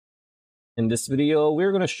In this video,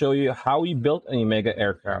 we're going to show you how we built an Omega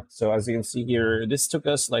aircraft. So as you can see here, this took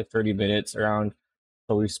us like 30 minutes around.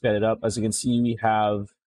 So we sped it up. As you can see,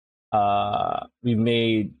 we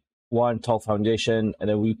made one tall foundation, and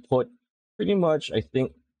then we put pretty much, I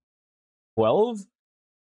think, 12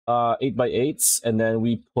 8x8s, and then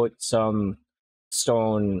we put some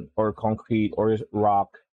stone or concrete or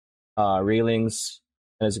rock railings.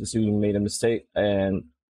 And as you can see, we made a mistake, and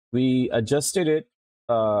we adjusted it,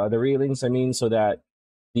 the railings, I mean, so that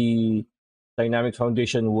the dynamic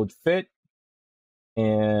foundation would fit.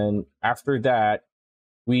 And after that,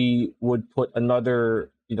 we would put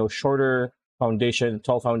another, shorter foundation,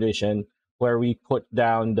 tall foundation, where we put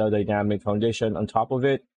down the dynamic foundation on top of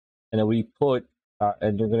it. And then we put,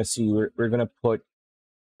 and you're going to see, we're going to put,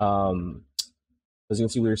 as you can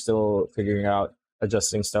see, we're still figuring out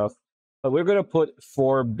adjusting stuff. But we're going to put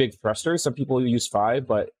 4 big thrusters. Some people use 5,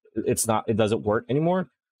 but it doesn't work anymore.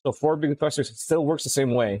 So 4 big thrusters, it still works the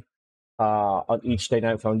same way on each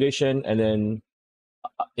dynamic foundation, and then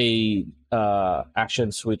a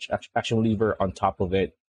action switch, action lever on top of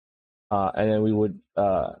it, and then we would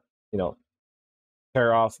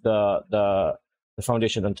tear off the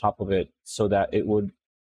foundation on top of it so that it would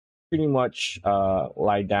pretty much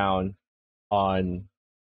lie down on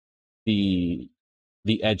the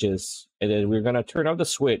edges, and then we're gonna turn off the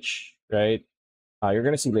switch, right? You're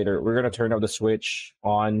gonna see later. We're gonna turn off the switch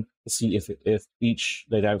on to see if each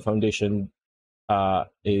dynamic foundation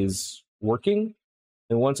is working.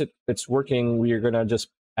 And once it's working, we're gonna just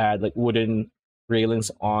add like wooden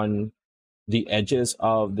railings on the edges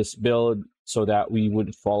of this build so that we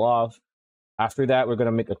wouldn't fall off. After that, we're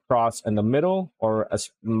gonna make a cross in the middle or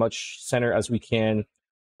as much center as we can,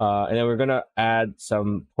 and then we're gonna add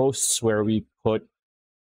some posts where we put.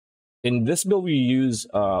 In this build, we use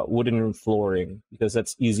wooden flooring because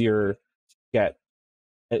that's easier to get,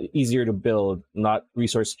 easier to build, not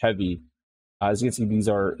resource heavy. As you can see, these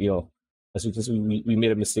are, as you can see, we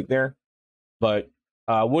made a mistake there. But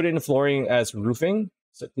wooden flooring as roofing,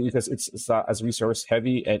 so, because it's not as resource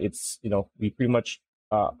heavy, and it's, we pretty much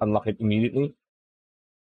unlock it immediately.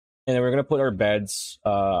 And then we're going to put our beds,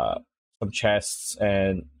 some chests,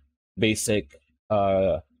 and basic,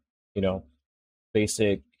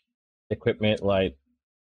 basic equipment like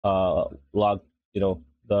log,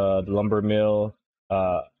 the lumber mill,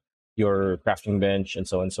 your crafting bench, and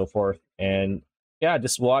so on and so forth. And yeah,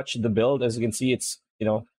 just watch the build. As you can see, it's,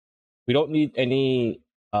 we don't need any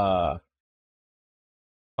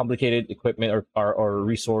complicated equipment or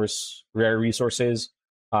rare resources.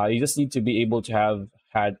 You just need to be able to have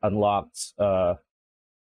had unlocked the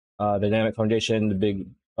dynamic foundation, the big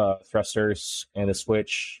thrusters, and the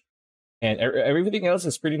switch. And everything else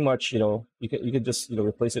is pretty much, you could just,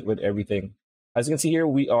 replace it with everything. As you can see here,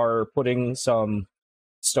 we are putting some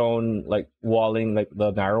stone, like walling, like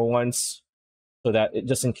the narrow ones, so that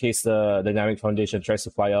just in case the dynamic foundation tries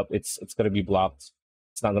to fly up, it's going to be blocked.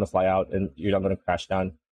 It's not going to fly out, and you're not going to crash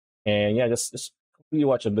down. And yeah, just continue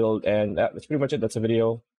watch a build, and that's pretty much it. That's a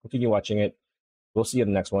video. Continue watching it. We'll see you in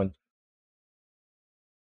the next one.